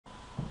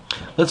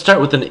Let's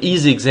start with an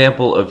easy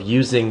example of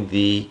using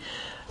the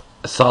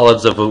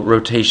solids of a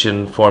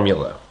rotation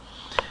formula.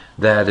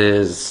 That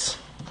is,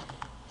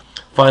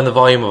 find the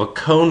volume of a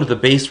cone with a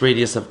base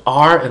radius of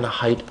r and a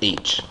height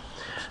h.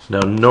 Now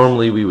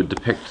normally we would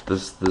depict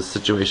this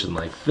situation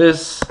like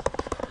this,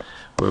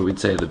 where we'd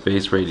say the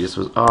base radius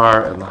was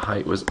r and the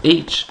height was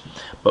h,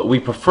 but we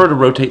prefer to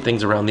rotate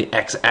things around the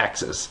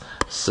x-axis.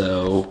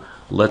 So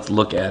let's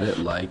look at it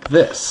like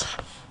this.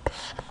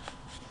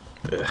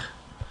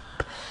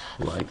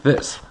 Like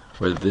this,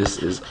 where this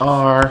is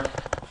r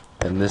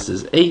and this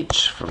is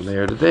h from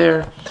there to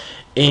there.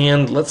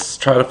 And let's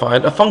try to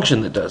find a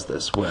function that does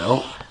this.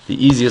 Well, the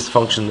easiest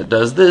function that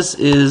does this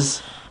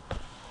is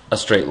a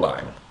straight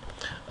line.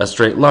 A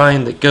straight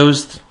line that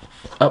goes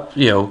up,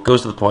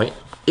 goes to the point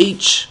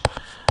h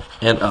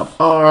and up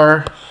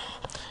r.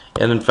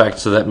 And in fact,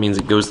 so that means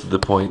it goes to the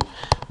point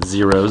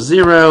 0,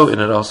 0,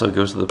 and it also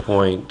goes to the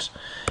point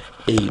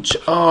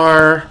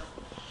hr.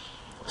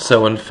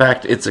 So in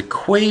fact, its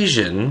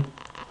equation,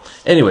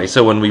 anyway,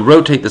 so when we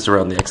rotate this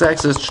around the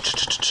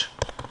x-axis,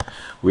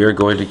 we are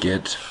going to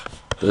get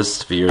the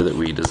sphere that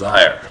we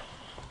desire.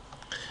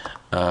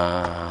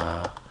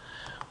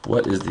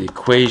 What is the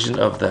equation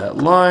of that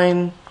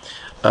line?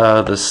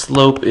 The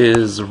slope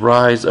is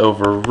rise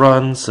over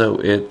run, so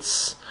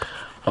it's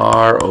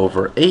r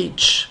over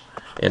h,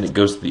 and it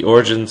goes to the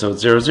origin, so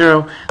it's 0,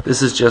 0.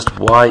 This is just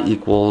y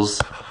equals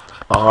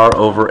r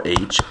over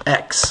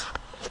hx.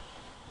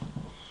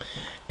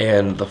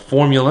 And the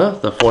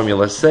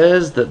formula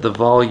says that the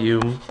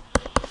volume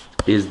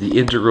is the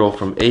integral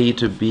from a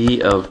to b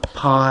of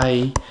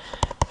pi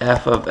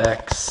f of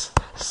x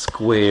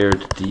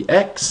squared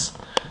dx.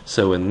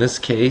 So in this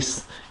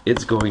case,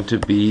 it's going to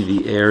be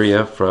the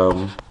area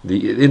from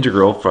the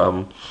integral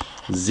from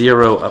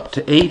 0 up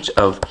to h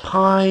of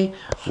pi.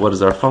 What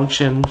is our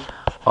function?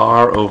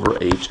 R over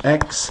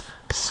hx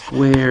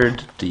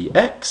squared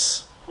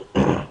dx.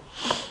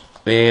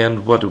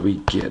 And what do we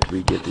get?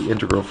 We get the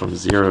integral from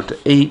 0 to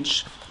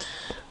h.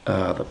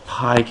 The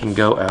pi can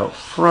go out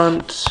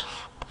front.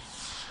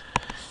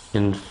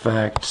 In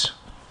fact,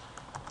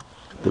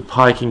 the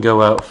pi can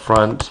go out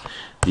front.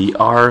 The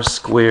r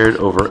squared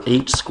over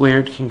h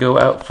squared can go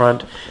out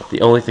front. The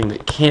only thing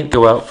that can't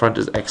go out front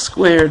is x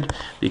squared,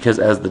 because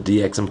as the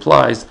dx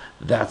implies,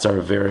 that's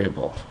our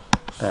variable.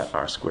 That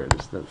r squared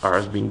is that r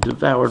is being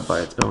devoured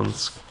by its own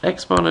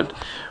exponent.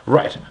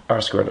 Right,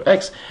 r squared of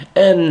x.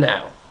 And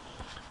now,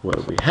 what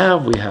do we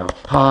have? We have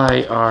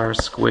pi r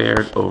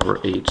squared over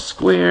h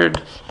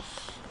squared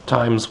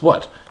times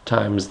what?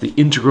 Times the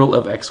integral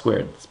of x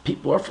squared.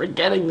 People are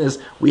forgetting this.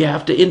 We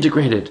have to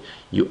integrate it.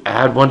 You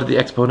add 1 to the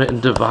exponent and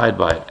divide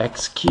by it.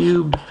 X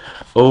cubed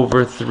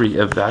over 3,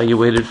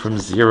 evaluated from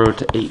 0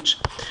 to h.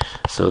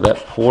 So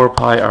that poor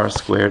pi r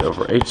squared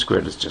over h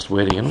squared is just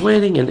waiting and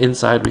waiting, and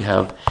inside we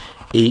have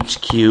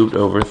h cubed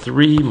over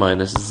 3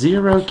 minus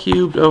 0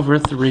 cubed over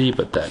 3,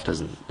 but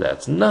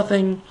that's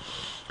nothing.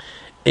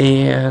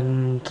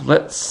 And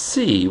let's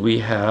see, we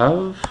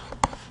have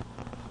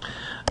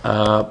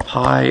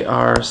pi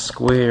r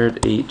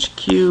squared h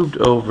cubed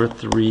over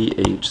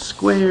 3h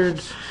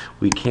squared.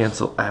 We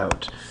cancel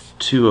out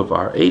 2 of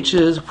our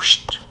h's,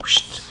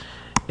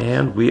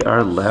 and we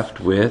are left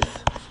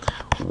with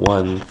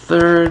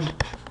 1/3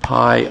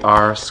 pi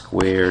r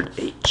squared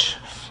h.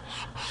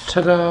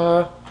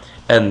 Ta-da!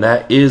 And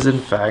that is, in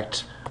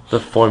fact, the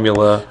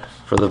formula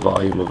for the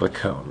volume of a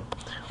cone,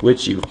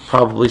 which you've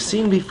probably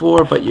seen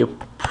before, but you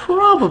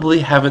probably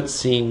haven't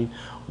seen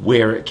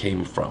where it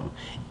came from.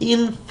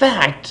 In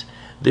fact,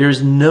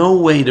 there's no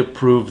way to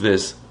prove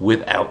this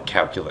without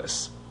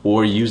calculus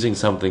or using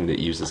something that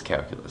uses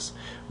calculus.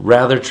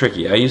 Rather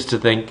tricky. I used to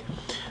think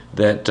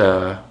that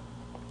there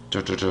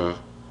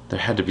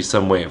had to be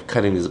some way of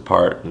cutting these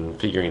apart and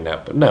figuring it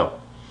out, but no.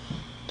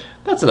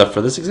 That's enough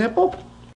for this example.